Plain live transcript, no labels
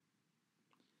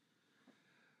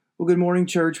Well, good morning,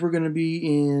 church. We're going to be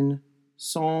in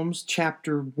Psalms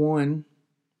chapter 1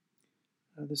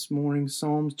 this morning.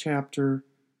 Psalms chapter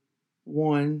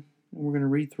 1. And we're going to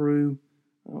read through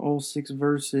all 6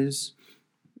 verses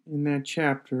in that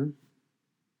chapter.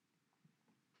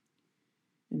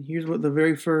 And here's what the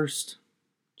very first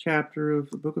chapter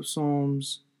of the book of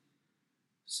Psalms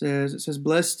says. It says,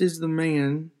 "Blessed is the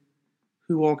man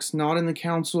who walks not in the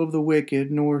counsel of the wicked,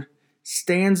 nor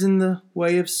stands in the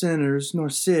way of sinners, nor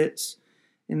sits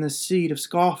in the seat of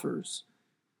scoffers.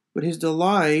 But his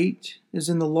delight is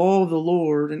in the law of the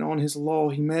Lord, and on his law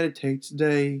he meditates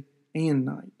day and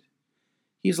night.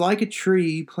 He is like a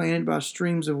tree planted by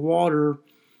streams of water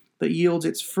that yields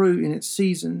its fruit in its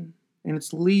season, and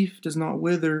its leaf does not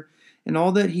wither, and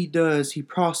all that he does he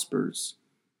prospers.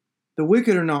 The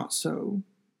wicked are not so,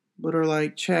 but are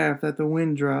like chaff that the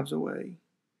wind drives away.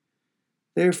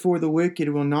 Therefore the wicked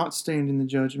will not stand in the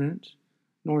judgment,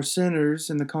 nor sinners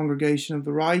in the congregation of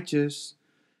the righteous.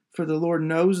 For the Lord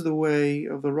knows the way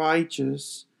of the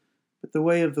righteous, but the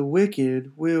way of the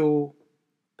wicked will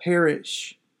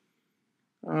perish."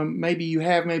 Maybe you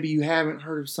have, maybe you haven't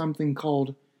heard of something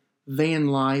called van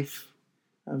life.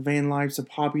 Van life's a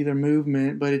popular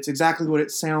movement, but it's exactly what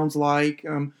it sounds like.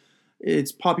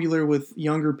 It's popular with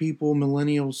younger people,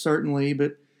 millennials certainly,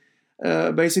 but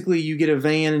basically you get a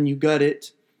van and you gut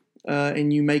it,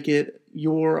 and you make it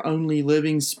your only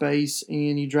living space,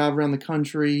 and you drive around the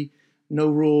country, no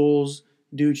rules,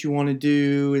 do what you want to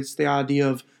do. It's the idea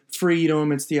of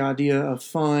freedom. It's the idea of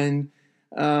fun.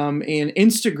 And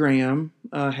Instagram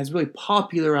has really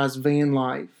popularized van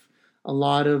life. A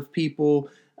lot of people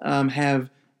have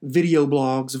video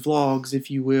blogs, vlogs, if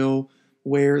you will,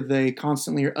 where they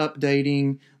constantly are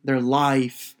updating their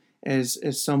life as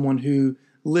someone who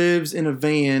lives in a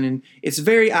van, and it's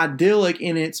very idyllic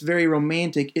and it's very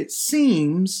romantic. It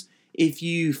seems, if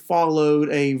you followed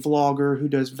a vlogger who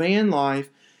does van life.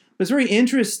 But it's very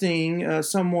interesting.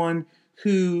 Someone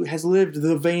who has lived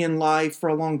the van life for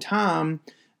a long time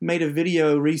made a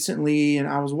video recently, and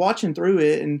I was watching through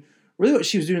it, and really what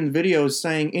she was doing in the video is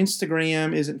saying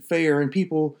Instagram isn't fair, and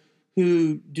people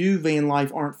who do van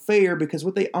life aren't fair because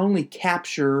what they only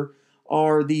capture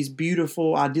are these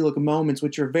beautiful, idyllic moments,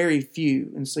 which are very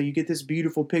few. And so you get this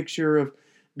beautiful picture of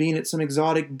being at some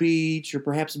exotic beach or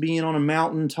perhaps being on a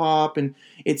mountaintop, and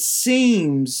it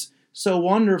seems so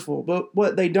wonderful. But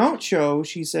what they don't show,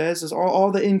 she says, is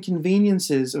all the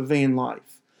inconveniences of van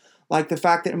life. Like the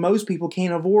fact that most people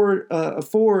can't afford a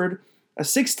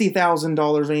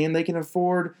 $60,000 van. They can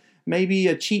afford maybe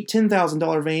a cheap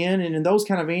 $10,000 van, and in those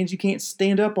kind of vans, you can't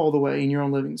stand up all the way in your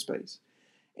own living space.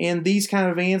 And these kind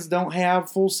of vans don't have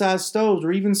full-size stoves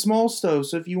or even small stoves.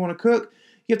 So if you want to cook,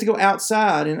 you have to go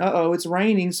outside, and it's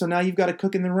raining, so now you've got to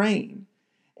cook in the rain.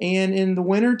 And in the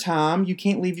wintertime, you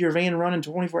can't leave your van running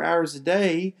 24 hours a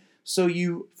day, so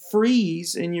you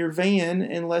freeze in your van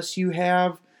unless you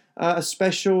have a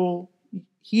special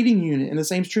heating unit. And the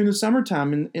same is true in the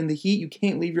summertime. In the heat, you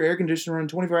can't leave your air conditioner running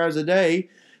 24 hours a day,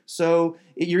 so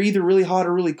you're either really hot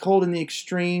or really cold in the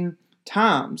extreme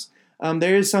times.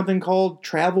 There is something called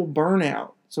travel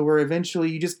burnout, so where eventually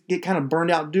you just get kind of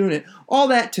burned out doing it. All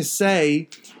that to say,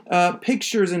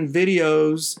 pictures and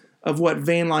videos of what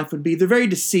van life would be, they're very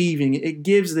deceiving. It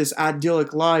gives this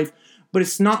idyllic life, but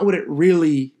it's not what it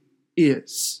really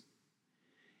is.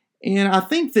 And I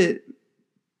think that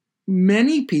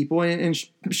many people, and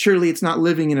surely it's not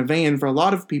living in a van for a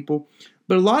lot of people,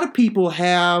 but a lot of people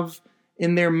have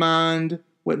in their mind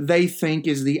what they think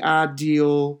is the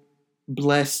ideal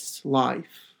blessed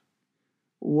life,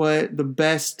 what the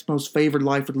best, most favored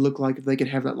life would look like if they could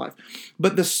have that life.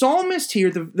 But the psalmist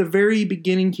here, the very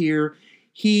beginning here,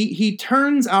 he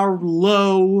turns our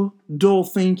low, dull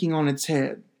thinking on its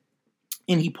head.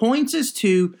 And he points us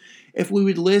to, if we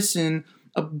would listen,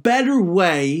 a better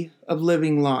way of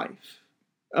living life,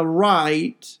 a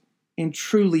right and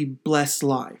truly blessed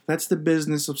life. That's the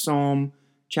business of Psalm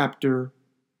chapter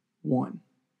 1.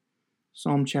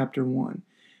 Psalm chapter 1.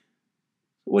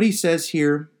 What he says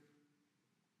here,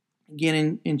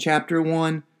 again in chapter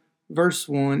 1, verse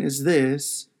 1, is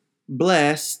this: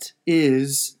 blessed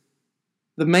is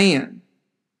the man.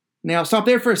 Now, stop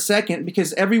there for a second,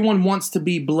 because everyone wants to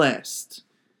be blessed.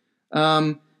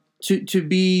 To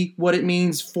be what it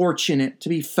means fortunate, to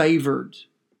be favored,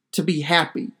 to be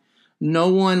happy. No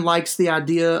one likes the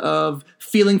idea of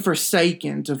feeling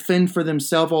forsaken, to fend for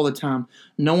themselves all the time.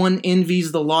 No one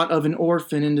envies the lot of an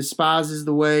orphan and despises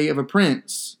the way of a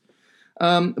prince.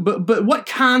 But what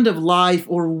kind of life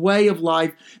or way of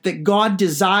life that God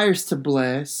desires to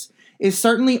bless is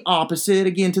certainly opposite,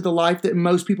 again, to the life that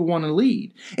most people want to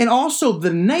lead. And also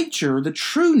the nature, the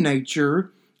true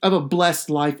nature of a blessed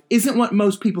life isn't what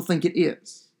most people think it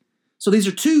is. So these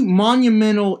are two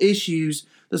monumental issues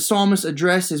the psalmist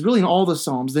addresses, really in all the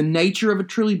Psalms, the nature of a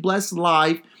truly blessed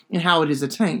life and how it is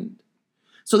attained.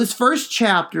 So this first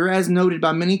chapter, as noted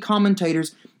by many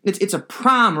commentators, it's a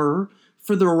primer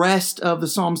for the rest of the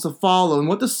Psalms to follow. And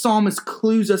what the psalmist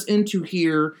clues us into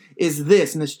here is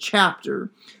this, in this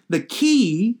chapter. The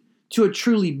key to a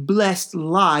truly blessed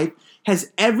life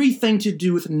has everything to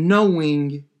do with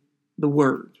knowing the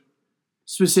Word,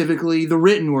 specifically the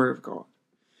written Word of God.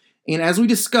 And as we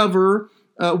discover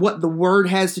what the Word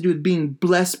has to do with being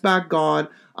blessed by God,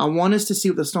 I want us to see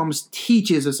what the psalmist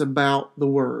teaches us about the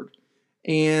Word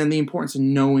and the importance of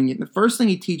knowing it. And the first thing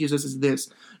he teaches us is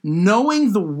this: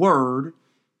 knowing the Word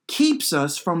keeps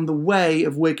us from the way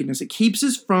of wickedness. It keeps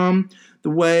us from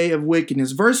the way of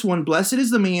wickedness. Verse 1, blessed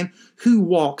is the man who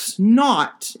walks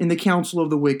not in the counsel of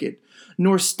the wicked,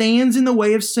 nor stands in the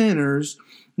way of sinners,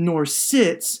 nor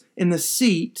sits in the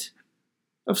seat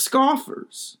of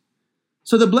scoffers.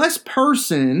 So the blessed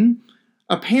person,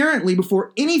 apparently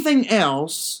before anything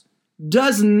else,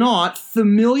 does not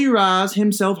familiarize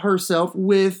himself, herself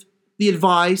with the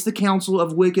advice, the counsel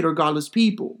of wicked or godless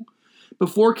people.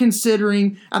 Before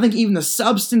considering, I think, even the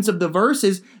substance of the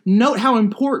verses, note how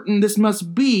important this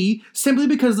must be simply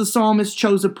because the psalmist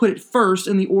chose to put it first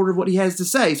in the order of what he has to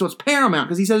say. So it's paramount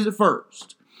because he says it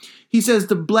first. He says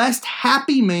the blessed,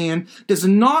 happy man does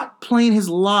not plan his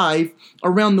life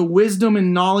around the wisdom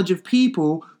and knowledge of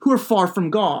people who are far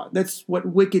from God. That's what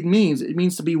wicked means. It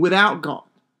means to be without God.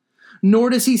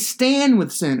 Nor does he stand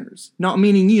with sinners, not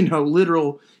meaning,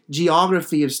 literal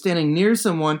geography of standing near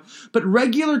someone, but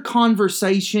regular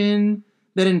conversation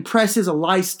that impresses a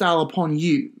lifestyle upon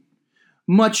you.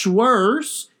 Much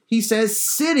worse, he says,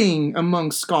 sitting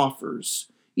among scoffers.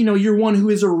 You're one who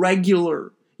is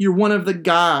irregular. You're one of the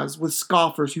guys with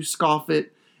scoffers who scoff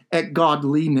at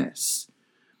godliness.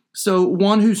 So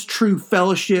one whose true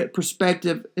fellowship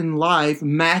perspective in life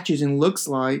matches and looks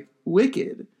like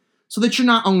wicked. So that you're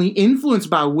not only influenced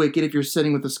by wicked if you're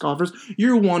sitting with the scoffers,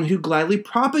 you're one who gladly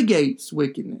propagates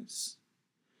wickedness.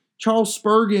 Charles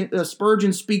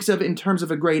Spurgeon speaks of it in terms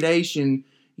of a gradation.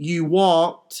 You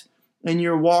walked, and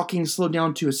your walking slowed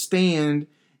down to a stand,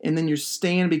 and then your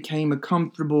stand became a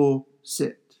comfortable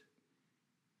sit.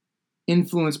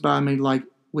 Influenced by made like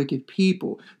wicked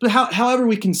people. But however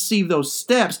we conceive those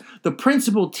steps, the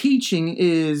principal teaching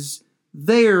is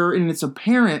there, and it's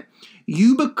apparent.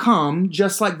 You become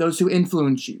just like those who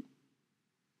influence you.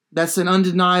 That's an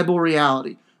undeniable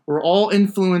reality. We're all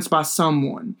influenced by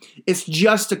someone. It's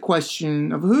just a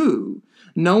question of who.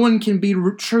 No one can be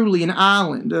truly an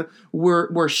island.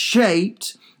 We're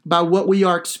shaped by what we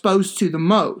are exposed to the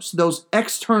most. Those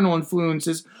external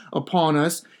influences upon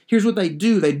us, here's what they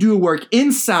do. They do a work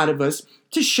inside of us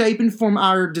to shape and form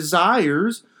our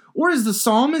desires, or as the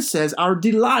psalmist says, our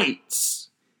delights.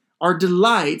 Our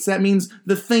delights, that means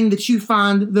the thing that you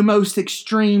find the most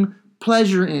extreme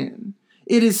pleasure in.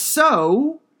 It is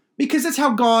so because that's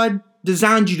how God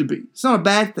designed you to be. It's not a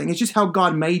bad thing. It's just how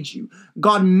God made you.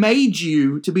 God made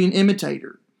you to be an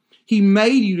imitator. He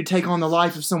made you to take on the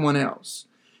life of someone else.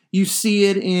 You see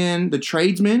it in the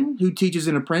tradesman who teaches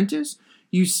an apprentice.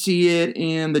 You see it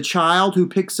in the child who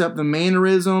picks up the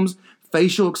mannerisms,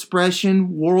 facial expression,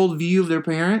 worldview of their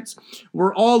parents.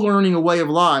 We're all learning a way of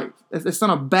life. It's not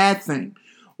a bad thing.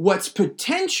 What's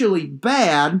potentially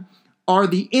bad are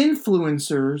the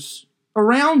influencers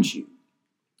around you.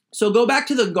 So go back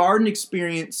to the garden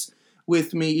experience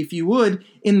with me, if you would.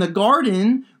 In the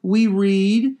garden, we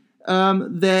read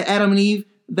that Adam and Eve,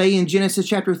 they in Genesis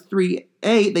chapter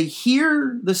 3:8, they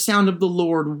hear the sound of the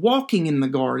Lord walking in the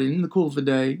garden in the cool of the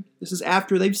day. This is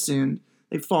after they've sinned,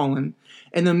 they've fallen.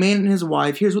 And the man and his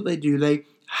wife, here's what they do. They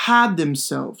hide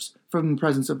themselves from the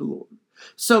presence of the Lord.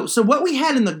 So what we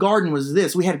had in the garden was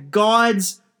this. We had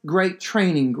God's great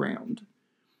training ground.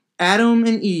 Adam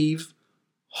and Eve,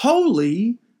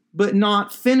 holy but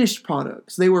not finished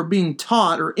products. They were being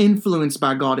taught or influenced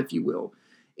by God, if you will.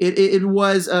 It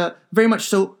was very much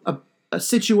so a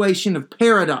situation of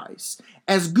paradise.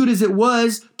 As good as it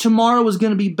was, tomorrow was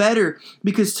going to be better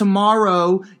because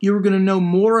tomorrow you were going to know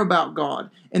more about God.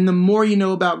 And the more you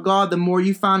know about God, the more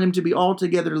you find Him to be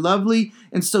altogether lovely.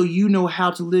 And so you know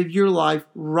how to live your life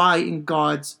right in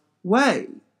God's way.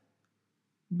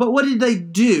 But what did they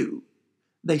do?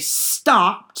 They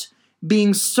stopped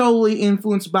being solely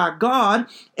influenced by God,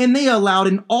 and they allowed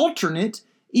an alternate,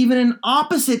 even an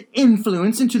opposite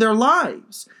influence into their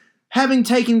lives. Having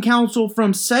taken counsel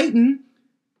from Satan,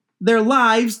 their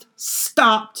lives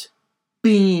stopped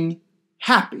being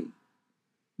happy.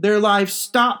 Their lives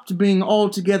stopped being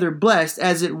altogether blessed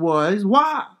as it was.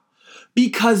 Why?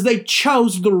 because they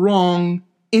chose the wrong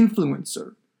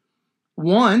influencer.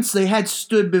 Once they had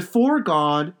stood before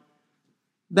God,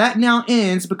 that now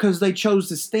ends because they chose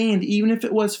to stand, even if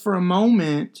it was for a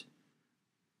moment,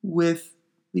 with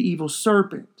the evil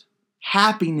serpent.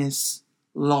 Happiness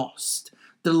lost.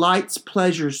 Delights,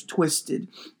 pleasures twisted.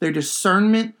 Their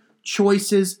discernment,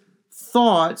 choices,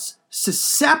 thoughts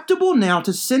susceptible now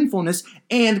to sinfulness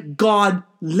and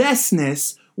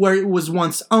godlessness where it was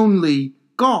once only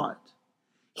God.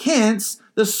 Hence,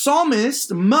 the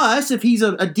psalmist must, if he's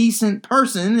a decent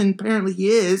person, and apparently he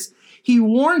is, he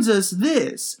warns us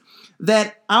this,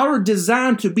 that our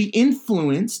desire to be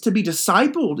influenced, to be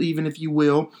discipled even, if you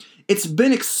will, it's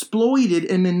been exploited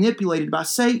and manipulated by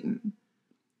Satan.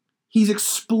 He's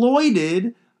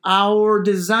exploited our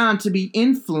desire to be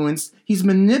influenced. He's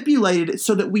manipulated it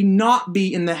so that we not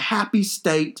be in the happy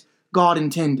state God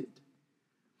intended.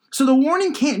 So the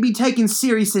warning can't be taken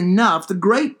serious enough. The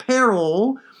great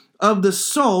peril of the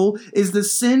soul is the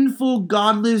sinful,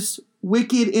 godless,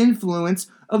 wicked influence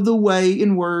of the way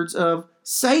and words of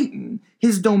Satan,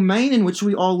 his domain in which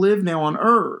we all live now on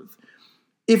earth.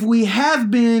 If we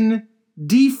have been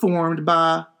deformed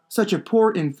by such a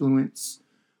poor influence,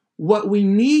 what we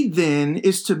need then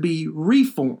is to be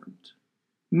reformed,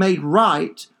 made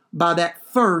right by that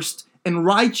first and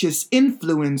righteous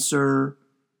influencer,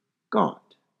 God.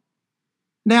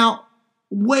 Now,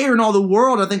 where in all the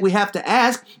world, I think we have to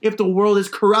ask, if the world is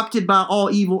corrupted by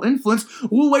all evil influence,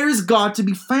 well, where is God to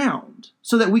be found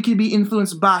so that we can be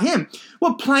influenced by him?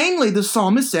 Well, plainly, the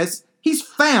psalmist says he's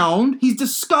found, he's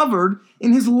discovered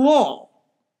in his law,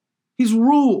 his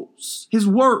rules, his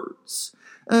words.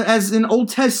 As an Old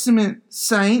Testament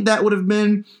saint, that would have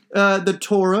been the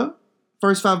Torah,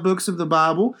 first 5 books of the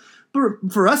Bible.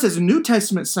 But for us as New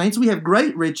Testament saints, we have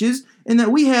great riches in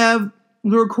that we have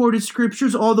the recorded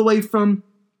scriptures all the way from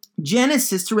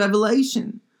Genesis to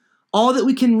Revelation. All that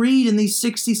we can read in these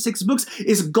 66 books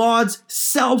is God's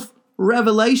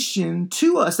self-revelation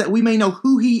to us, that we may know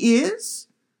who he is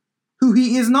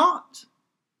not,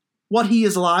 what he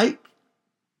is like,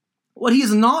 what he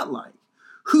is not like,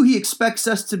 who he expects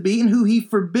us to be, and who he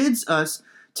forbids us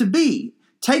to be.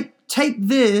 Take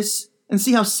this and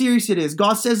see how serious it is.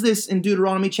 God says this in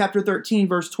Deuteronomy chapter 13,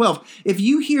 verse 12. If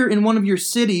you hear in one of your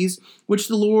cities, which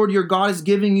the Lord your God is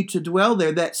giving you to dwell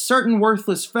there, that certain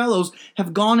worthless fellows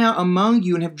have gone out among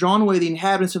you and have drawn away the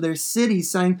inhabitants of their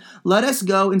cities, saying, let us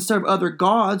go and serve other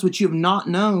gods which you have not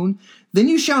known, then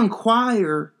you shall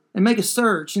inquire and make a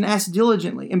search and ask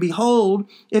diligently. And behold,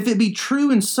 if it be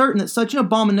true and certain that such an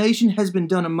abomination has been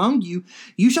done among you,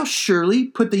 you shall surely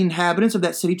put the inhabitants of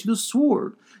that city to the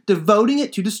sword, devoting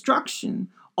it to destruction,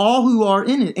 all who are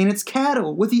in it, and its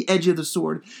cattle with the edge of the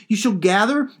sword. You shall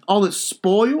gather all its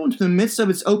spoil into the midst of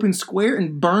its open square,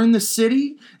 and burn the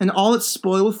city and all its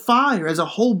spoil with fire, as a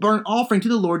whole burnt offering to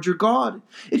the Lord your God.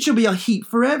 It shall be a heap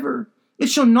forever. It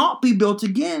shall not be built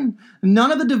again.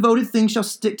 None of the devoted things shall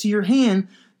stick to your hand,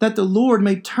 that the Lord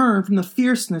may turn from the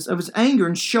fierceness of his anger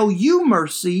and show you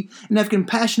mercy and have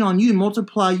compassion on you and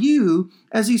multiply you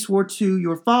as he swore to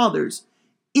your fathers.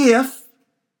 If,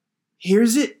 here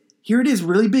it is,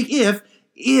 really big if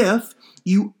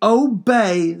you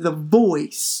obey the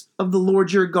voice of the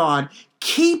Lord your God,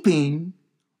 keeping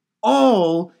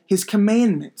all his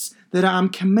commandments that I'm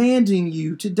commanding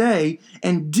you today,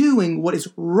 and doing what is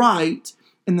right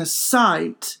in the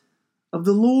sight of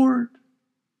the Lord.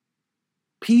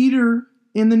 Peter,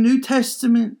 in the New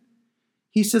Testament,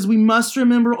 he says we must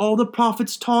remember all the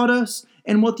prophets taught us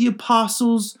and what the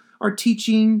apostles are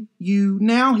teaching you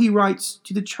now. He writes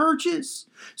to the churches.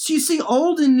 So you see,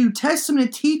 Old and New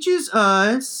Testament teaches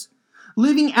us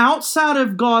living outside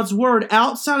of God's word,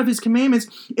 outside of his commandments.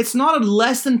 It's not a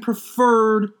less than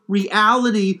preferred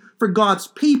reality for God's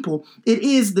people. It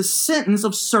is the sentence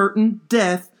of certain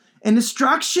death and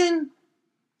destruction.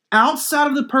 Outside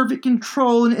of the perfect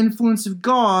control and influence of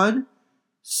God,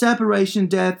 separation,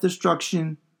 death,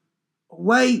 destruction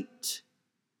await.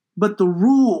 But the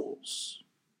rules,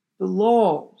 the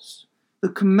laws, the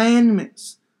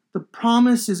commandments, the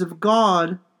promises of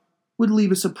God would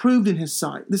leave us approved in his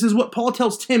sight. This is what Paul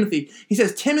tells Timothy. He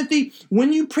says, Timothy,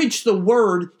 when you preach the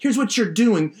word, here's what you're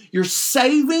doing. You're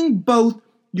saving both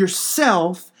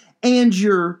yourself and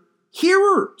your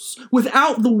hearers.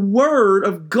 Without the word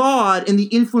of God and the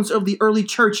influence of the early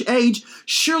church age,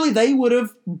 surely they would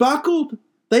have buckled.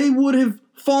 They would have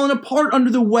fallen apart under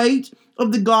the weight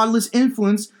of the godless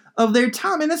influence of their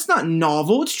time. And that's not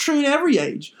novel. It's true in every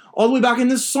age. All the way back in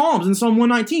the Psalms, in Psalm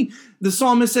 119, the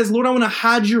psalmist says, Lord, I want to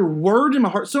hide your word in my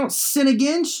heart so I don't sin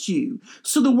against you.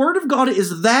 So the word of God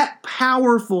is that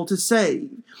powerful to save.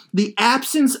 The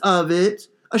absence of it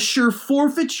a sure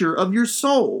forfeiture of your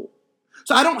soul.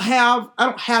 So I don't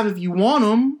have if you want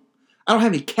them. I don't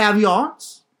have any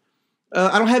caveats.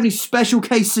 I don't have any special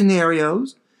case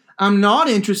scenarios. I'm not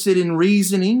interested in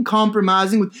reasoning,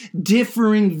 compromising with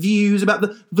differing views about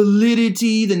the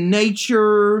validity, the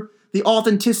nature, the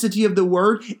authenticity of the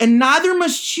word, and neither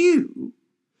must you.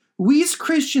 We as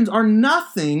Christians are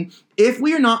nothing if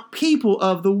we are not people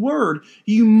of the word.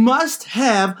 You must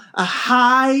have a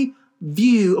high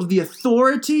view of the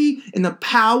authority and the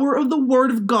power of the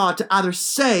word of God to either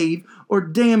save or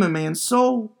damn a man's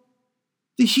soul.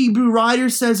 The Hebrew writer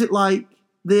says it like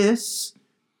this: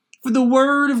 for the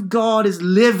word of God is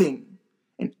living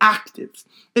and active.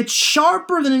 It's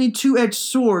sharper than any two-edged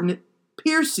sword, and it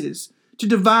pierces to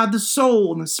divide the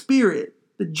soul and the spirit,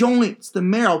 the joints, the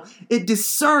marrow. It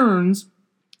discerns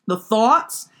the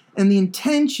thoughts and the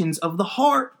intentions of the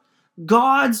heart.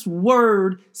 God's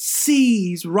word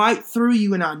sees right through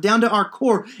you and I, down to our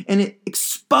core, and it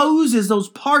exposes those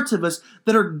parts of us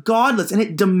that are godless, and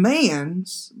it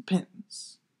demands repentance.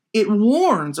 It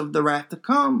warns of the wrath to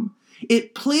come.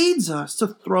 It pleads us to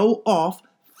throw off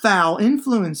foul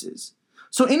influences.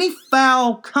 So any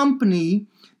foul company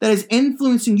that is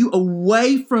influencing you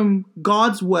away from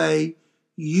God's way,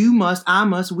 we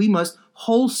must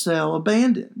wholesale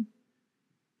abandon.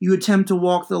 You attempt to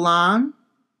walk the line,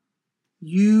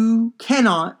 you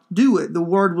cannot do it. The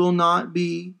word will not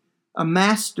be a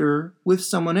master with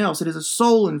someone else. It is a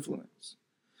soul influence.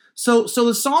 So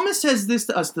the psalmist says this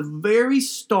to us, the very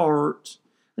start.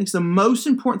 I think it's the most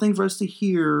important thing for us to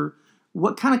hear.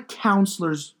 What kind of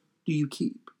counselors do you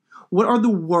keep? What are the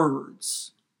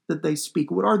words that they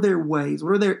speak? What are their ways?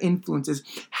 What are their influences?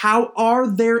 How are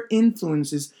their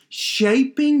influences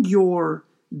shaping your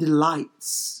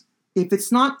delights? If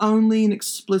it's not only and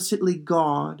explicitly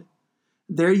God,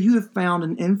 there you have found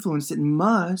an influence that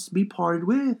must be parted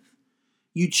with.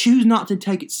 You choose not to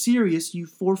take it serious, you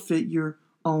forfeit your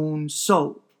own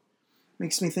soul.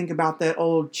 Makes me think about that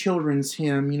old children's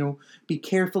hymn, be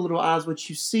careful, little eyes, what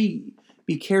you see.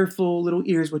 Be careful, little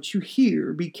ears, what you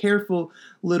hear. Be careful,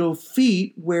 little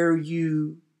feet, where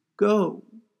you go.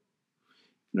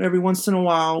 Every once in a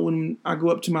while, when I go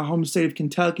up to my home state of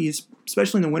Kentucky,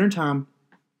 especially in the wintertime,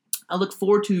 I look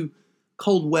forward to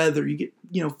cold weather. You get,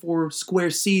 4 square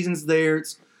seasons there.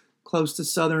 It's close to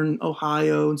southern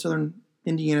Ohio and southern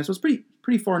Indiana, so it's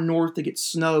pretty far north to get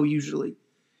snow usually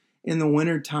in the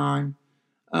wintertime.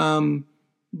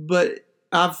 But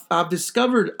I've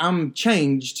discovered I'm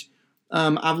changed.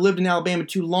 I've lived in Alabama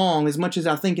too long. As much as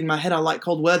I think in my head I like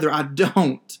cold weather, I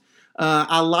don't.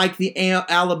 I like the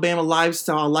Alabama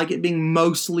lifestyle. I like it being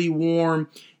mostly warm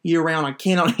year-round. I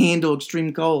cannot handle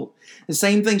extreme cold. The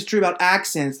same thing's true about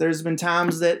accents. There's been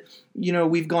times that,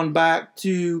 we've gone back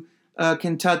to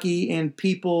Kentucky and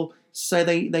people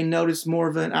say they notice more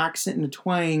of an accent and a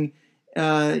twang,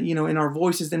 in our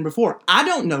voices than before. I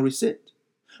don't notice it,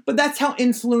 but that's how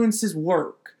influences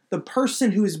work. The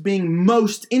person who is being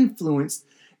most influenced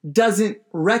doesn't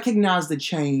recognize the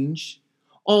change.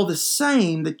 All the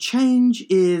same, the change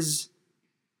is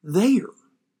there.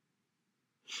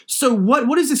 So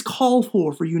what does this call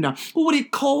for you now? Well, what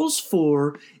it calls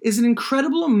for is an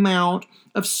incredible amount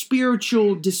of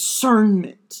spiritual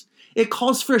discernment. It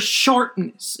calls for a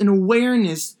sharpness, an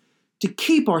awareness to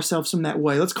keep ourselves from that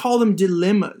way. Let's call them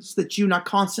dilemmas that you and I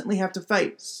constantly have to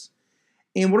face.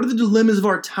 And what are the dilemmas of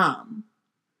our time?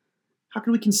 How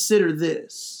can we consider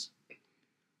this?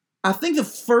 I think the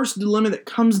first dilemma that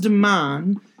comes to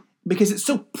mind, because it's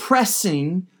so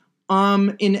pressing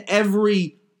in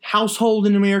every household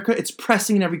in America, it's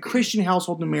pressing in every Christian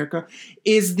household in America,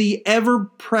 is the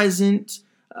ever-present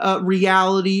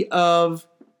reality of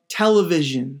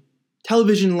television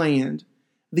land,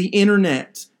 the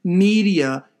internet,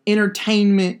 media,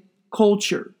 entertainment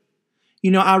culture.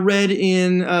 I read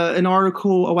in an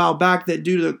article a while back that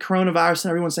due to the coronavirus and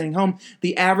everyone staying home,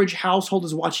 the average household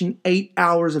is watching 8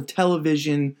 hours of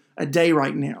television a day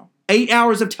right now. 8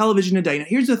 hours of television a day. Now,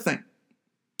 here's the thing.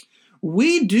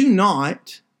 We do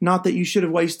not that you should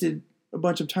have wasted a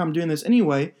bunch of time doing this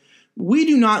anyway, we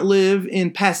do not live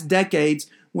in past decades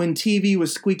when TV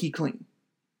was squeaky clean.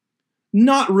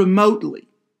 Not remotely.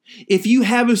 If you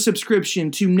have a subscription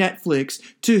to Netflix,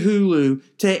 to Hulu,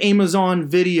 to Amazon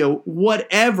Video,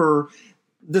 whatever,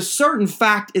 the certain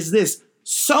fact is this: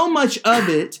 so much of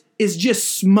it is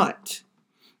just smut.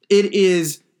 It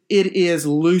is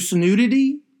loose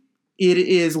nudity. It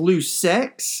is loose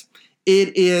sex.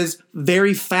 It is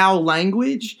very foul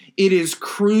language. It is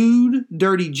crude,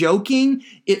 dirty joking.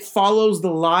 It follows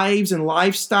the lives and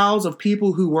lifestyles of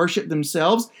people who worship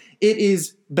themselves. It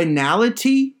is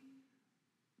banality,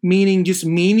 meaning just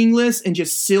meaningless and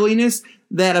just silliness.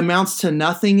 that amounts to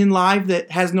nothing in life,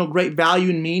 that has no great value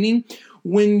and meaning.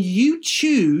 When you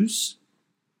choose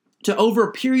to, over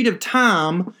a period of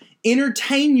time,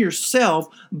 entertain yourself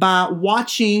by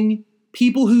watching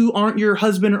people who aren't your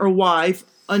husband or wife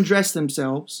undress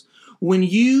themselves, when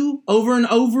you over and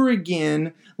over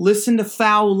again listen to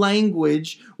foul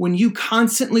language, when you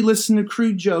constantly listen to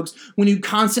crude jokes, when you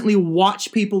constantly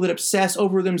watch people that obsess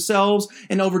over themselves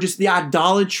and over just the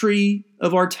idolatry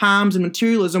of our times and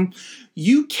materialism,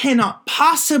 you cannot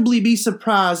possibly be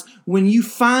surprised when you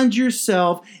find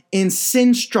yourself in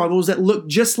sin struggles that look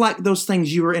just like those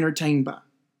things you were entertained by.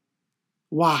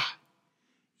 Why?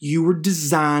 You were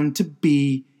designed to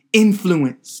be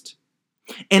influenced.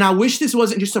 And I wish this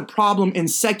wasn't just a problem in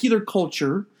secular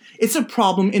culture. It's a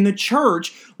problem in the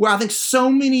church where I think so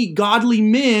many godly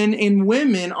men and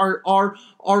women are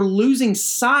losing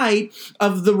sight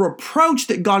of the reproach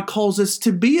that God calls us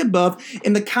to be above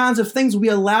and the kinds of things we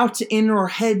allow to enter our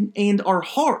head and our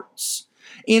hearts.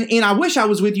 And I wish I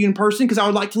was with you in person, because I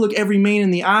would like to look every man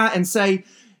in the eye and say,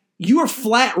 you are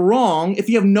flat wrong if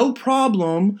you have no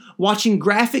problem watching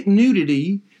graphic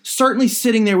nudity, certainly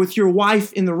sitting there with your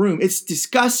wife in the room. It's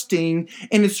disgusting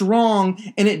and it's wrong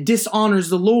and it dishonors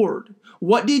the Lord.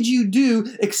 What did you do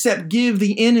except give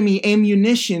the enemy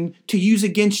ammunition to use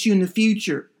against you in the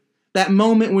future? That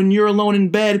moment when you're alone in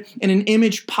bed and an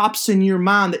image pops in your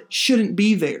mind that shouldn't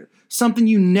be there, something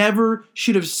you never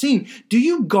should have seen. Do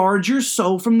you guard your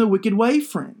soul from the wicked way,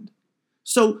 friend?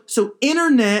 So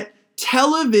internet,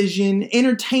 television,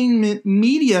 entertainment,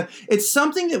 media, it's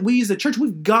something that we as a church,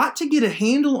 we've got to get a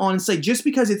handle on and say, just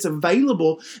because it's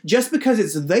available, just because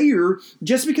it's there,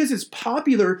 just because it's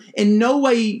popular, in no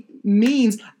way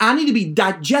means I need to be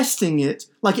digesting it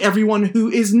like everyone who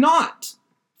is not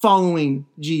following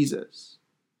Jesus.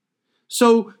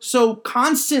 So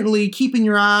constantly keeping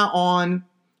your eye on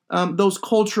those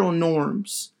cultural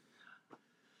norms.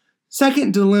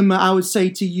 Second dilemma I would say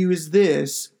to you is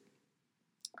this,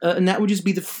 and that would just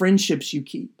be the friendships you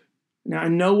keep. Now,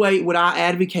 in no way would I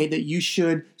advocate that you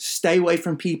should stay away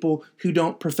from people who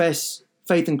don't profess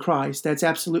faith in Christ. That's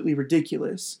absolutely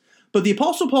ridiculous. But the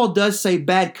Apostle Paul does say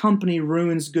bad company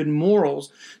ruins good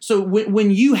morals. So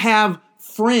when you have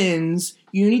friends,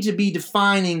 you need to be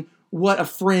defining what a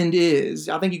friend is.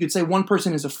 I think you could say one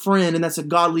person is a friend, and that's a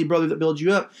godly brother that builds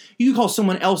you up. You could call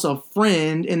someone else a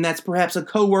friend, and that's perhaps a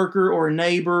coworker or a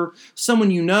neighbor,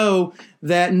 someone you know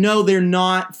that no, they're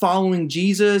not following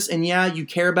Jesus, and yeah, you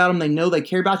care about them, they know they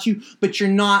care about you, but you're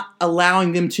not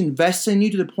allowing them to invest in you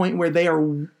to the point where they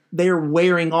are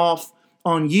wearing off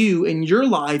on you, and your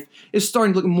life is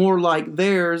starting to look more like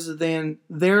theirs than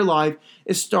their life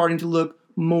is starting to look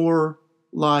more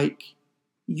like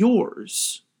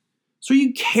yours. So are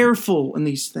you careful in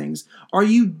these things? Are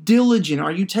you diligent?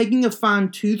 Are you taking a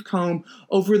fine-tooth comb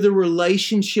over the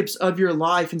relationships of your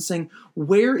life and saying,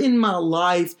 where in my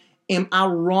life am I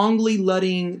wrongly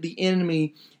letting the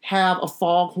enemy have a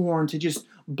foghorn to just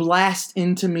blast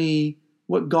into me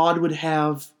what God would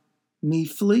have me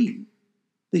flee?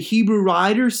 The Hebrew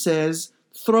writer says,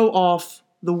 throw off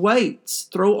the weights,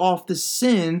 throw off the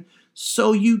sin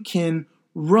so you can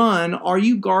run. Are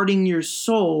you guarding your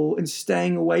soul and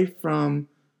staying away from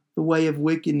the way of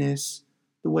wickedness,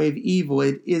 the way of evil?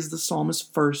 It is the psalmist's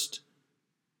first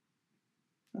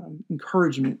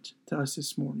encouragement to us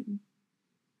this morning.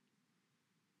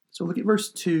 So look at verse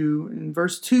 2. In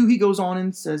verse 2, he goes on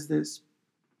and says this,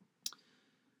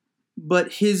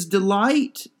 but his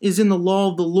delight is in the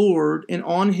law of the Lord, and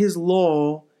on his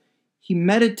law he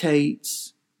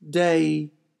meditates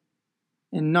day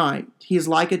and night. He is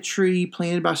like a tree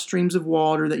planted by streams of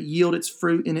water that yield its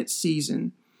fruit in its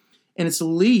season, and its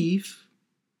leaf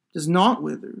does not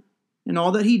wither. In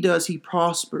all that he does, he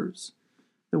prospers.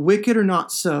 The wicked are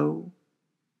not so,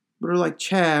 but are like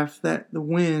chaff that the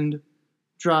wind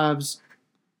drives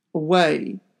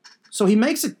away. So he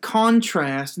makes a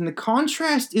contrast, and the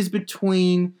contrast is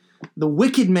between the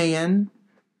wicked man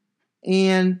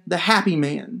and the happy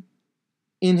man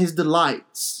in his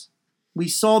delights. We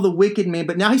saw the wicked man,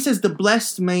 but now he says the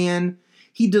blessed man,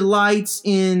 he delights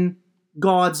in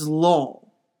God's law.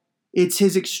 It's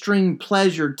his extreme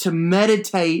pleasure to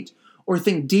meditate or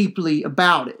think deeply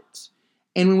about it.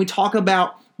 And when we talk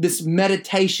about this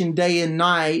meditation day and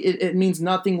night, it means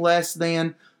nothing less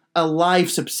than a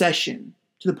life's obsession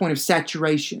to the point of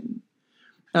saturation.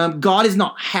 God is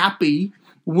not happy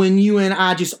when you and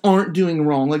I just aren't doing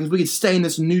wrong. Like if we could stay in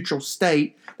this neutral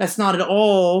state. That's not at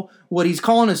all what he's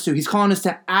calling us to. He's calling us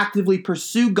to actively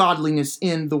pursue godliness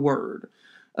in the Word.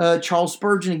 Charles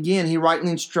Spurgeon, again, he rightly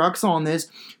instructs on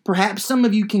this. Perhaps some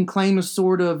of you can claim a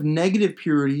sort of negative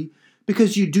purity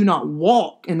because you do not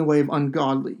walk in the way of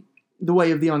ungodly. the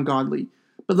way of the ungodly.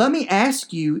 But let me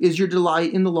ask you, is your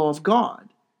delight in the law of God?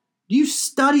 Do you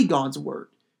study God's word?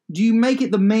 Do you make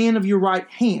it the man of your right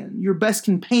hand, your best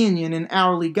companion and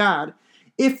hourly guide?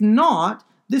 If not,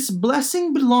 this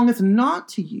blessing belongeth not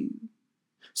to you.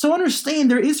 So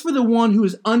understand, there is for the one who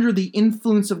is under the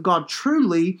influence of God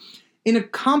truly an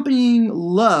accompanying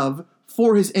love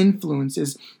for his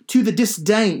influences, to the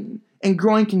disdain and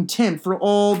growing contempt for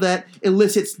all that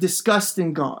elicits disgust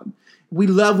in God. We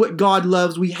love what God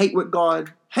loves, we hate what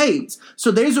God hates.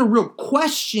 So there's a real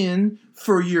question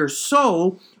for your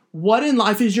soul. What in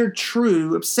life is your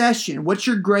true obsession? What's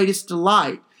your greatest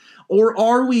delight? Or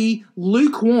are we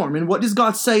lukewarm? And what does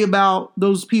God say about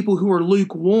those people who are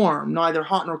lukewarm, neither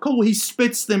hot nor cold? Well, he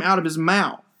spits them out of his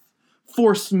mouth.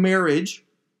 Forced marriage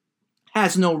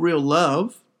has no real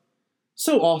love.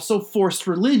 So also forced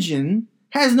religion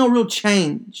has no real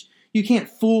change. You can't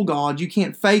fool God. You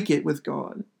can't fake it with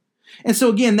God. And so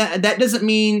again, that doesn't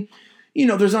mean,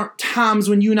 there's aren't times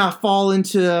when you and I fall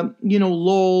into,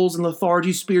 lulls and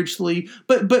lethargy spiritually,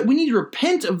 but we need to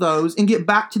repent of those and get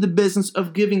back to the business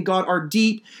of giving God our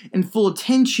deep and full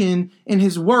attention in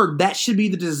his word. That should be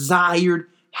the desired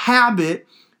habit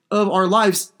of our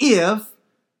lives if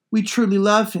we truly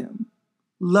love him.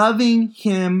 Loving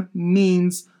him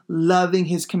means loving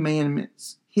his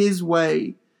commandments, his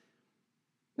way.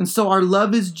 And so our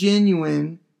love is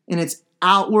genuine in its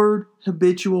outward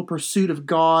habitual pursuit of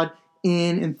God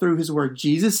in and through his word.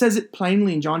 Jesus says it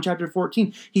plainly in John chapter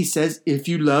 14. He says, if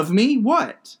you love me,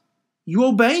 what? You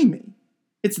obey me.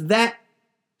 It's that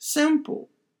simple.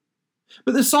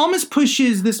 But the psalmist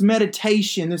pushes this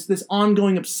meditation, this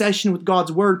ongoing obsession with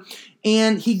God's word,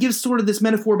 and he gives sort of this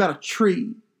metaphor about a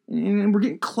tree. And we're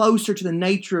getting closer to the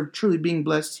nature of truly being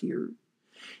blessed here.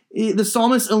 The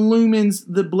psalmist illumines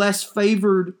the blessed,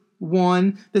 favored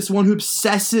one, this one who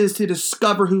obsesses to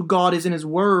discover who God is in his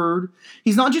word.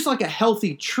 He's not just like a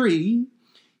healthy tree.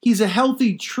 He's a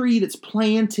healthy tree that's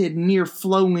planted near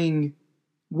flowing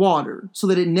water so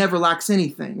that it never lacks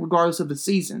anything, regardless of the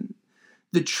season.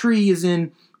 The tree is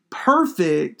in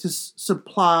perfect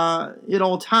supply at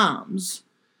all times.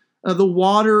 The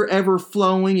water ever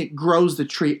flowing, it grows the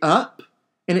tree up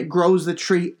and it grows the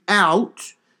tree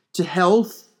out to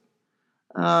health,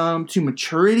 to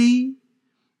maturity,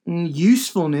 and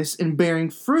usefulness in bearing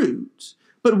fruit.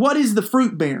 But what is the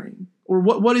fruit bearing? Or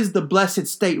what is the blessed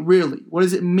state really? What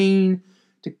does it mean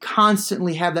to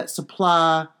constantly have that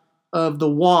supply of the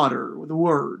water, or the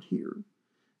word here?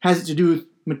 Has it to do with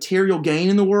material gain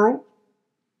in the world?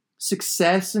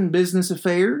 Success in business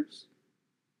affairs?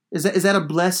 Is that a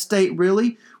blessed state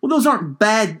really? Well, those aren't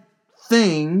bad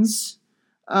things.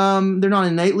 They're not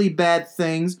innately bad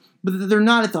things, but they're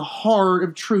not at the heart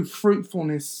of true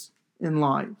fruitfulness in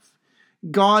life.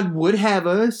 God would have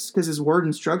us, because his word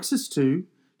instructs us to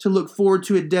look forward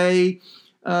to a day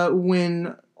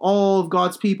when all of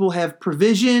God's people have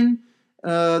provision.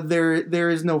 There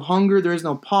is no hunger, there is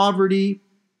no poverty.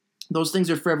 Those things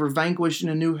are forever vanquished in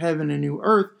a new heaven and a new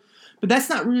earth. But that's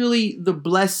not really the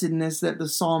blessedness that the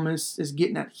psalmist is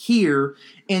getting at here.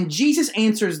 And Jesus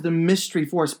answers the mystery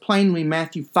for us plainly in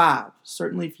Matthew 5.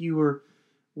 Certainly if you were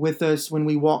with us when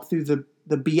we walked through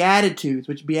the Beatitudes,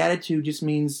 which Beatitude just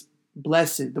means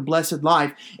blessed, the blessed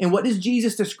life. And what does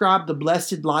Jesus describe the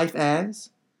blessed life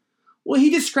as? Well, he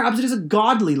describes it as a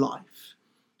godly life.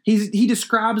 He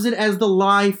describes it as the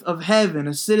life of heaven,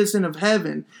 a citizen of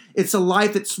heaven. It's a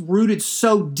life that's rooted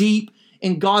so deep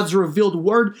in God's revealed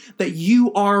word that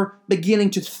you are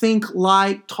beginning to think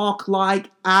like, talk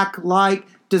like, act like,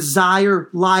 desire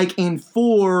like, and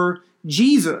for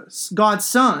Jesus, God's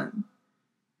Son.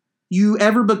 You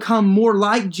ever become more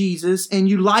like Jesus, and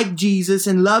you like Jesus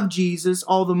and love Jesus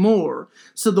all the more.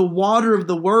 So the water of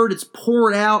the word is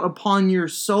poured out upon your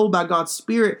soul by God's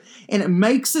Spirit, and it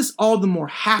makes us all the more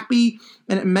happy,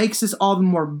 and it makes us all the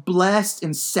more blessed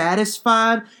and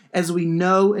satisfied as we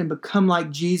know and become like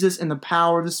Jesus in the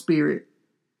power of the Spirit.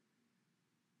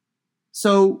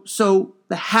 So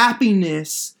the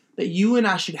happiness that you and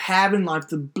I should have in life,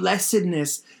 the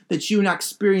blessedness that you and I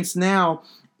experience now,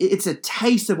 it's a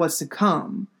taste of what's to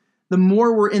come. The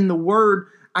more we're in the Word,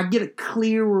 I get a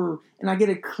clearer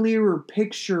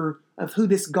picture of who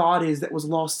this God is that was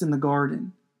lost in the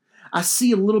garden. I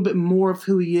see a little bit more of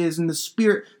who he is, and the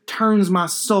Spirit turns my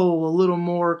soul a little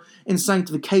more in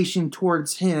sanctification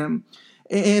towards him.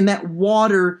 And that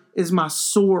water is my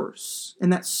source,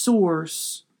 and that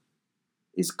source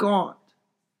is God.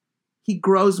 He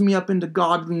grows me up into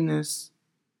godliness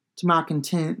to my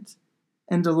content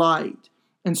and delight.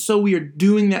 And so we are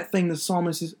doing that thing the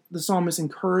psalmist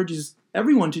encourages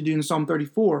everyone to do in Psalm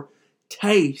 34.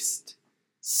 Taste,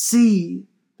 see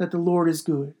that the Lord is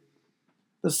good.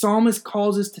 The psalmist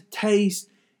calls us to taste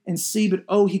and see, but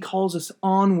he calls us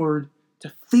onward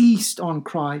to feast on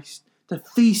Christ, to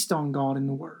feast on God in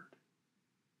the Word.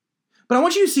 But I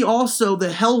want you to see also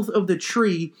the health of the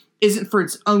tree isn't for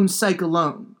its own sake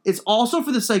alone. It's also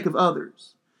for the sake of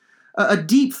others. A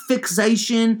deep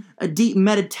fixation, a deep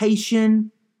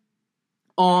meditation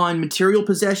on material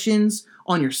possessions,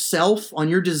 on yourself, on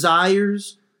your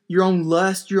desires, your own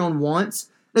lust, your own wants,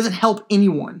 doesn't help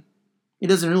anyone. It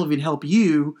doesn't really even help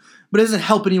you, but it doesn't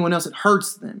help anyone else. It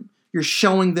hurts them. You're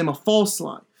showing them a false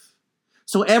life.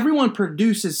 So everyone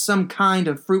produces some kind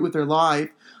of fruit with their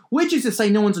life, which is to say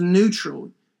no one's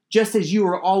neutral. Just as you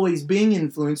are always being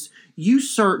influenced, you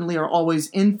certainly are always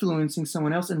influencing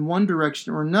someone else in one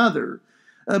direction or another.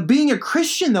 Being a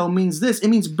Christian, though, means this. It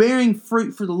means bearing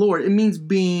fruit for the Lord. It means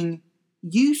being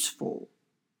useful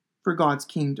for God's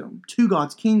kingdom, to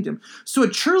God's kingdom. So a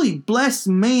truly blessed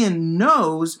man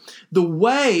knows the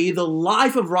way, the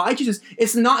life of righteousness.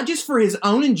 It's not just for his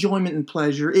own enjoyment and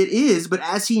pleasure. It is, but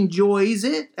as he enjoys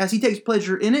it, as he takes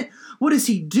pleasure in it, what does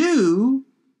he do?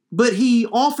 But he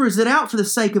offers it out for the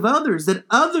sake of others, that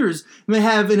others may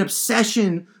have an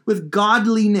obsession with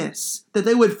godliness, that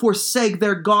they would forsake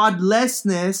their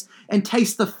godlessness and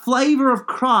taste the flavor of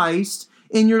Christ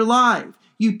in your life.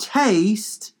 You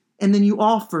taste, and then you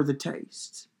offer the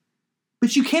taste.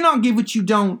 But you cannot give what you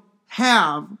don't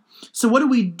have. So what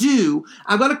do?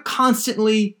 I've got to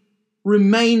constantly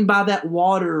remain by that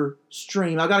water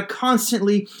stream. I've got to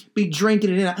constantly be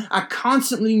drinking it in. I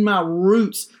constantly need my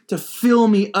roots to fill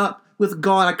me up with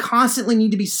God. I constantly need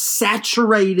to be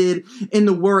saturated in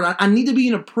the Word. I need to be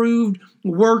an approved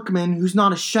workman who's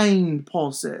not ashamed,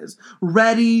 Paul says.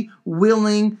 Ready,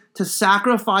 willing to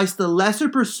sacrifice the lesser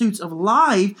pursuits of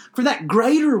life for that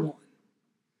greater one.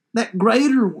 That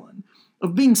greater one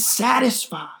of being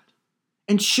satisfied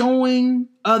and showing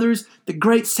others the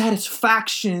great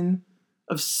satisfaction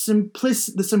of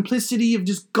the simplicity of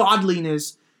just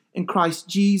godliness in Christ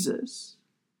Jesus.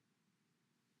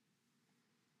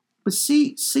 But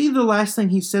see the last thing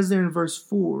he says there in verse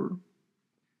 4.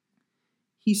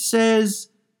 He says,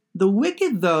 the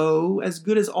wicked, though, as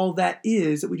good as all that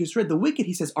is that we just read, the wicked,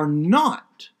 he says, are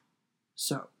not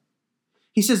so.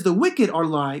 He says the wicked are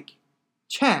like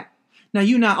chaff. Now,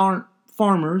 you and I aren't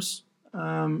farmers. We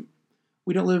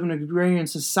don't live in an agrarian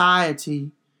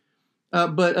society.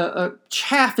 But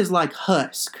chaff is like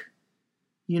husk,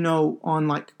 on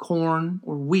like corn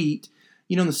or wheat.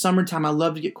 In the summertime, I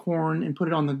love to get corn and put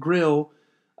it on the grill.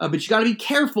 But you got to be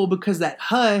careful because that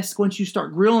husk, once you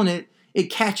start grilling it, it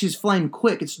catches flame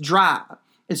quick. It's dry.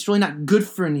 It's really not good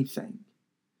for anything.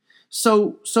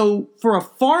 So for a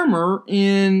farmer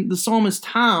in the psalmist's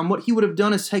time, what he would have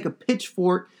done is take a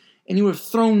pitchfork and he would have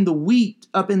thrown the wheat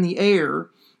up in the air,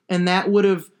 and that would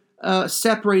have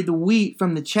separated the wheat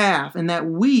from the chaff, and that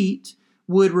wheat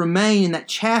would remain, and that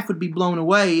chaff would be blown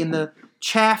away, and the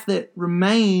chaff that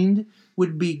remained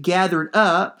would be gathered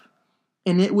up,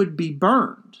 and it would be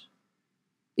burned.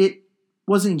 It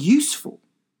wasn't useful.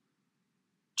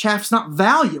 Chaff's not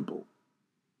valuable.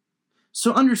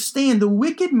 So understand, the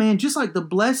wicked man, just like the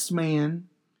blessed man,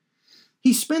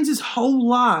 he spends his whole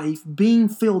life being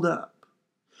filled up.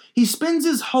 He spends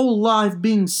his whole life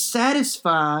being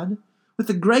satisfied with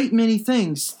a great many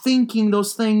things, thinking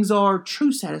those things are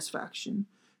true satisfaction,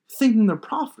 thinking they're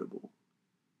profitable,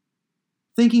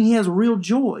 thinking he has real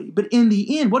joy. But in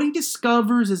the end, what he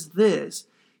discovers is this: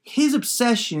 his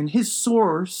obsession, his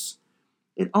source,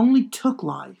 it only took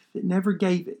life. It never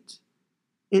gave it.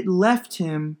 It left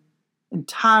him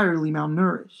entirely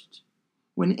malnourished.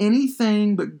 When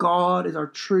anything but God is our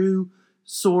true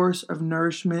source of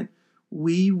nourishment,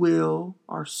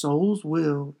 our souls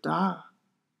will die.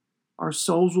 Our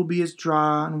souls will be as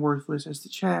dry and worthless as the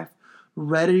chaff,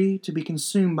 ready to be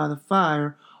consumed by the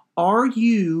fire. Are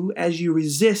you, as you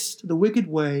resist the wicked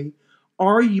way,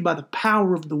 are you, by the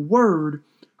power of the Word,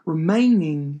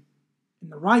 remaining in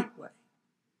the right way?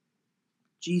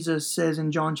 Jesus says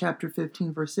in John chapter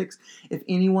 15, verse 6, if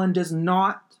anyone does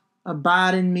not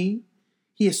abide in me,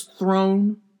 he is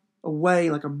thrown away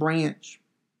like a branch.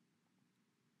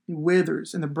 He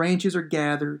withers, and the branches are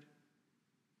gathered,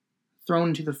 thrown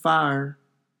into the fire,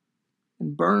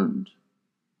 and burned.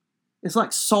 It's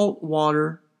like salt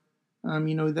water.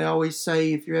 They always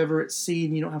say if you're ever at sea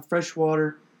and you don't have fresh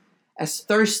water, as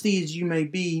thirsty as you may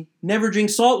be, never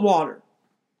drink salt water.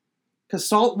 Because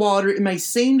salt water, it may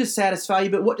seem to satisfy you,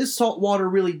 but what does salt water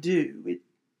really do?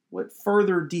 What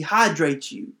further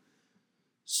dehydrates you?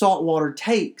 Salt water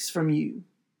takes from you.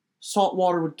 Salt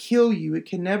water would kill you. It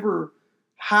can never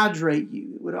hydrate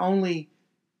you. It would only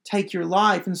take your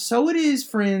life. And so it is,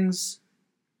 friends,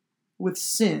 with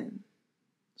sin.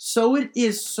 So it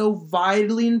is so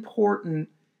vitally important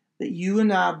that you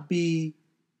and I be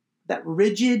that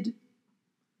rigid,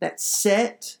 that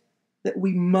set, that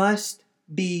we must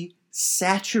be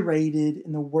saturated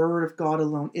in the Word of God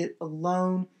alone. It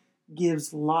alone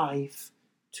gives life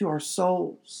to our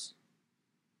souls.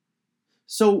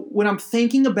 So when I'm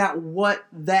thinking about what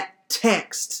that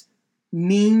text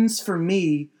means for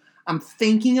me, I'm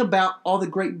thinking about all the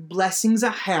great blessings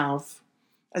I have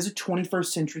as a 21st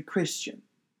century Christian.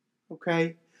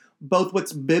 Okay? Both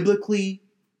what's biblically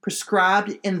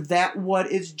prescribed and that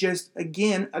what is just,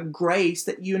 again, a grace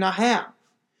that you and I have.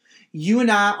 You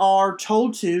and I are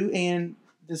told to, and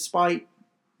despite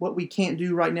what we can't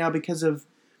do right now because of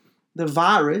the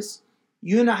virus,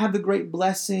 you and I have the great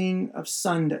blessing of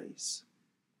Sundays.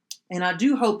 And I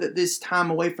do hope that this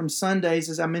time away from Sundays,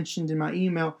 as I mentioned in my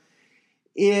email,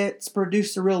 it's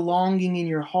produced a real longing in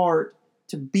your heart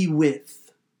to be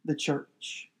with the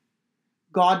church.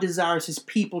 God desires His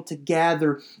people to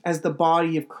gather as the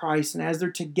body of Christ. And as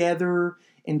they're together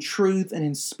in truth and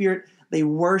in spirit, they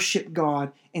worship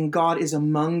God, and God is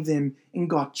among them, and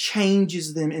God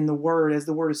changes them in the Word as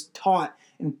the Word is taught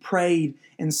and prayed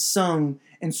and sung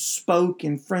and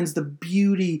spoken. Friends, the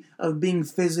beauty of being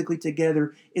physically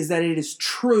together is that it is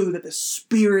true that the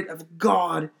Spirit of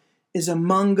God is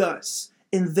among us,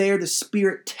 and there the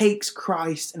Spirit takes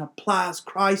Christ and applies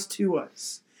Christ to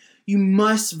us. You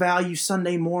must value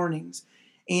Sunday mornings.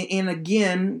 And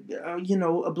again,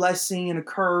 a blessing and a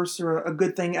curse or a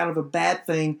good thing out of a bad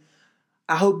thing.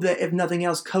 I hope that if nothing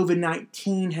else,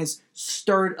 COVID-19 has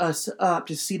stirred us up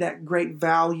to see that great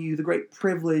value, the great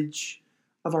privilege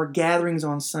of our gatherings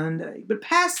on Sunday. But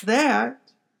past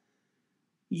that,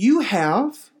 you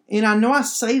have, and I know I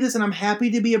say this and I'm happy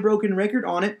to be a broken record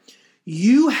on it,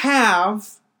 you have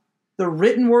the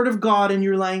written Word of God in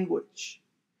your language.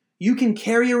 You can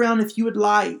carry around, if you would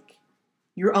like,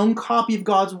 your own copy of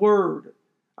God's Word.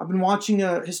 I've been watching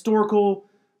a historical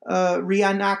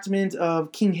reenactment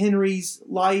of King Henry's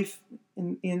life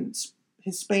in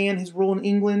his span, his rule in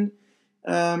England.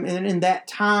 And in that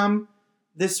time,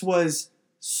 this was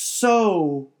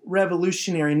so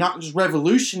revolutionary. Not just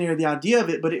revolutionary, the idea of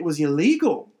it, but it was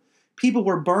illegal. People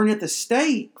were burned at the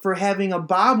stake for having a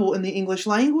Bible in the English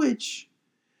language.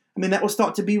 I mean, that was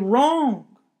thought to be wrong.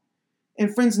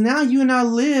 And friends, now you and I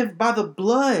live by the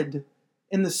blood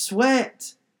and the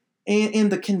sweat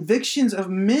and the convictions of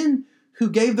men who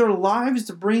gave their lives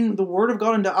to bring the Word of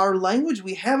God into our language.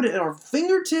 We have it at our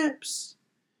fingertips.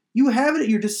 You have it at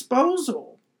your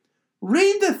disposal.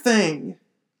 Read the thing.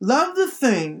 Love the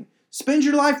thing. Spend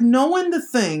your life knowing the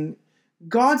thing.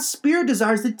 God's Spirit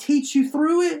desires to teach you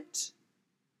through it.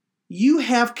 You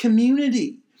have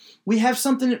community. We have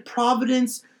something at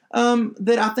Providence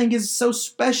that I think is so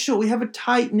special. We have a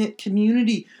tight-knit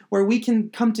community where we can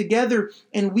come together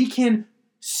and we can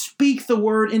speak the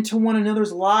Word into one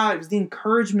another's lives, the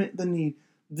encouragement they need,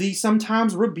 the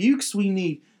sometimes rebukes we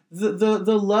need,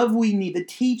 the love we need, the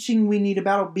teaching we need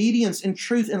about obedience and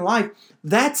truth in life.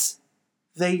 That's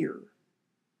there.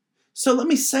 So let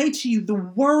me say to you, the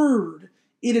Word,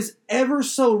 it is ever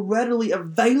so readily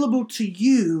available to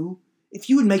you if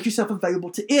you would make yourself available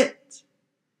to it.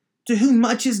 To whom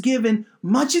much is given,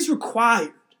 much is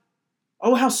required.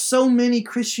 Oh, how so many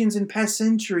Christians in past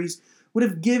centuries would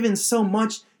have given so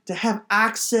much to have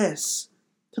access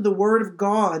to the Word of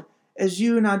God as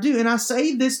you and I do. And I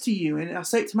say this to you, and I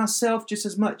say it to myself just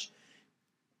as much.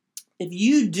 If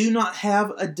you do not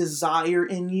have a desire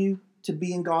in you to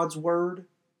be in God's Word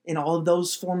in all of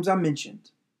those forms I mentioned,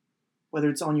 whether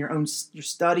it's on your own, you're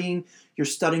studying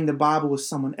the Bible with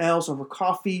someone else over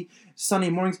coffee, Sunday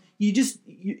mornings,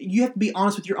 you have to be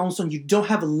honest with your own son. You don't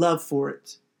have a love for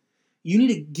it. You need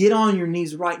to get on your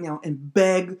knees right now and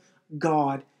beg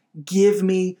God, give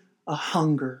me a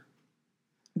hunger.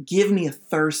 Give me a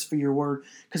thirst for your Word.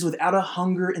 Because without a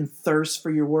hunger and thirst for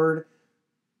your Word,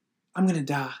 I'm going to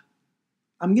die.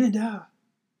 I'm going to die.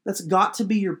 That's got to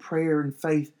be your prayer and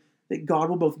faith, that God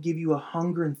will both give you a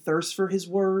hunger and thirst for His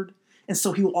Word, and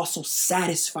so He will also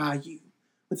satisfy you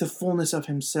with the fullness of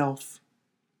Himself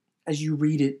as you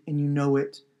read it and you know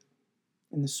it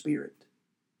in the Spirit.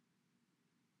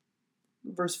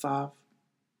 Verse 5.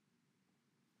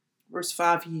 Verse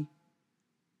 5, he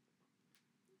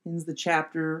ends the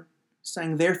chapter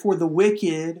saying, "Therefore the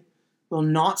wicked will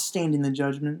not stand in the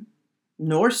judgment,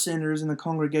 nor sinners in the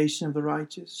congregation of the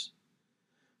righteous.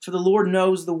 For the Lord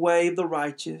knows the way of the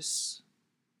righteous,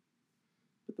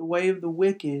 but the way of the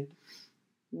wicked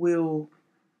will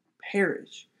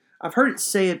perish." I've heard it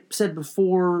said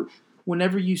before,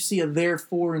 whenever you see a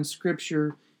therefore in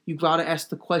Scripture, you've got to ask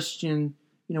the question,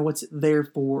 what's it there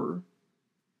for?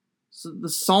 So the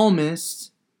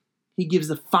psalmist He gives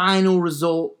the final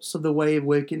results of the way of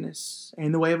wickedness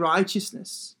and the way of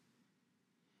righteousness.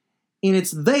 And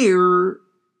it's there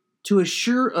to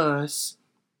assure us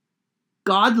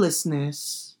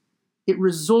godlessness, it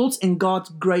results in God's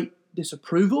great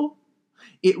disapproval.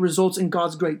 It results in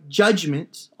God's great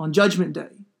judgment on Judgment Day,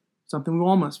 something we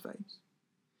all must face.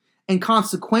 And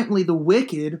consequently, the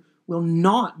wicked will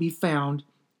not be found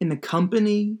in the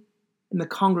company, in the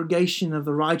congregation of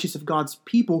the righteous of God's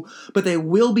people, but they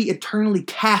will be eternally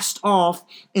cast off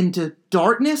into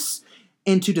darkness,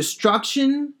 into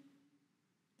destruction,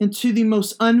 into the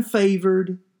most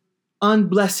unfavored,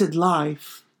 unblessed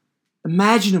life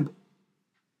imaginable.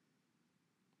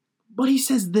 But he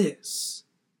says this.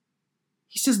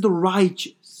 He says the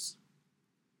righteous.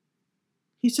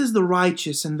 He says the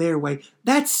righteous in their way.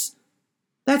 That's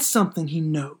something he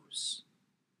knows.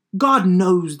 God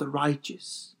knows the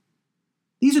righteous.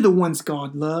 These are the ones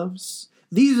God loves.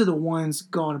 These are the ones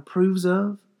God approves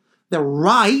of. They're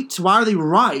right. Why are they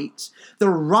right? They're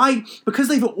right because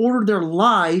they've ordered their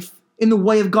life in the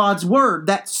way of God's word,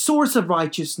 that source of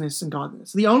righteousness and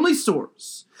godliness, the only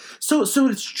source. So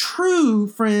it's true,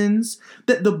 friends,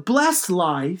 that the blessed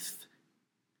life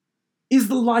is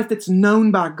the life that's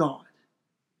known by God.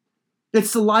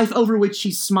 It's the life over which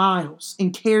he smiles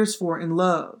and cares for and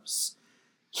loves.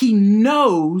 He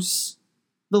knows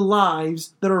the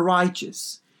lives that are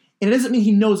righteous. And it doesn't mean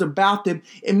he knows about them.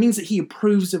 It means that he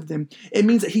approves of them. It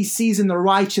means that he sees in the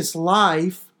righteous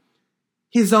life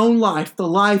his own life, the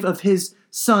life of his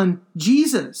son,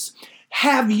 Jesus.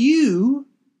 Have you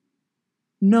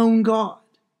known God?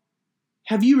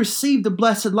 Have you received the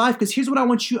blessed life? Because here's what I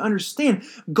want you to understand.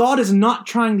 God is not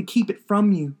trying to keep it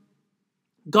from you.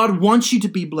 God wants you to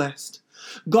be blessed.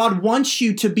 God wants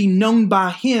you to be known by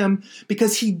him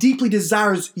because he deeply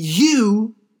desires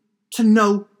you to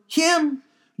know him.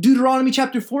 Deuteronomy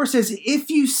chapter 4 says, if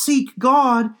you seek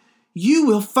God, you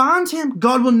will find him.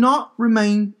 God will not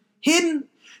remain hidden.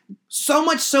 So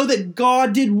much so that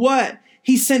God did what?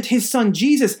 He sent his son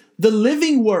Jesus, the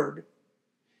living word.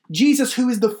 Jesus, who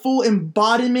is the full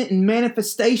embodiment and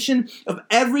manifestation of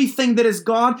everything that is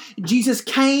God. Jesus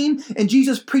came and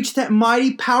Jesus preached that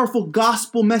mighty, powerful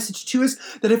gospel message to us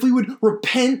that if we would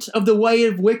repent of the way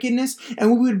of wickedness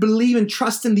and we would believe and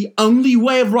trust in the only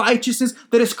way of righteousness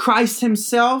that is Christ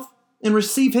himself and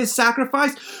receive his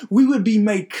sacrifice, we would be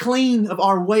made clean of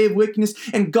our way of wickedness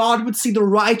and God would see the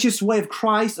righteous way of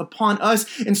Christ upon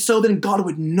us, and so then God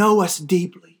would know us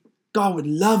deeply. God would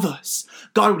love us.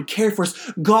 God would care for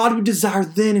us. God would desire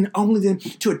then and only then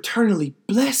to eternally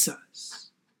bless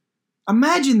us.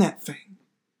 Imagine that thing.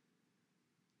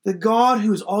 The God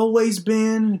who has always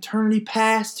been in eternity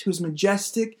past, who is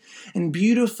majestic and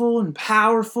beautiful and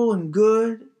powerful and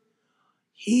good,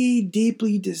 he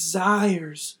deeply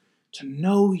desires to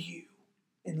know you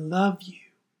and love you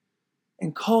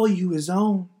and call you his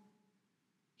own.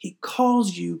 He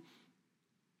calls you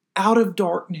out of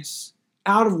darkness,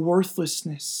 out of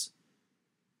worthlessness.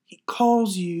 He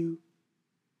calls you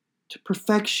to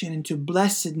perfection and to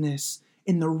blessedness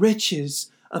in the riches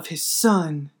of his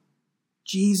Son,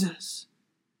 Jesus.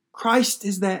 Christ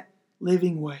is that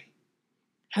living way.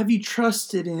 Have you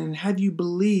trusted in, have you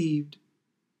believed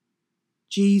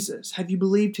Jesus? Have you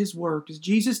believed his work? As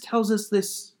Jesus tells us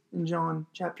this in John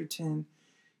chapter 10,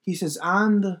 he says,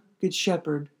 I'm the good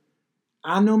shepherd.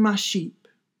 I know my sheep,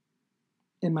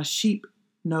 and my sheep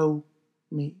know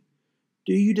me.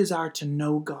 Do you desire to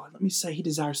know God? Let me say he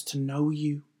desires to know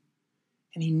you.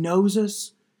 And he knows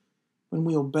us when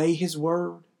we obey his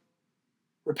word,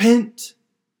 repent,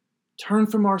 turn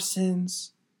from our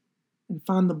sins, and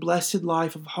find the blessed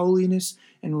life of holiness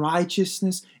and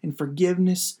righteousness and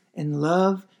forgiveness and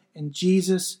love in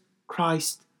Jesus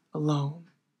Christ alone.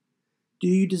 Do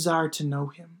you desire to know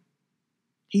him?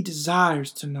 He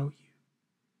desires to know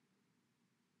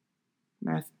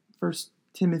you. 1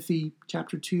 Timothy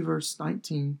chapter 2, verse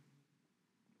 19.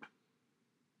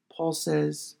 Paul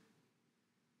says,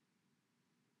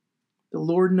 the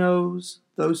Lord knows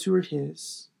those who are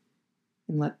his,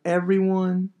 and let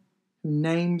everyone who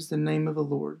names the name of the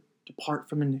Lord depart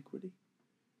from iniquity.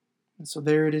 And so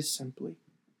there it is simply.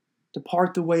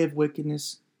 Depart the way of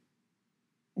wickedness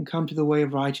and come to the way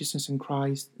of righteousness in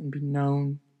Christ and be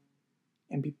known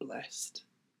and be blessed.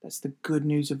 That's the good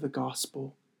news of the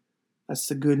gospel. That's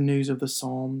the good news of the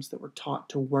Psalms, that we're taught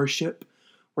to worship.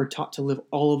 We're taught to live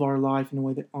all of our life in a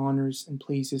way that honors and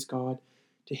pleases God,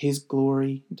 to his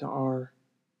glory and to our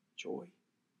joy.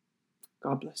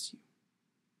 God bless you.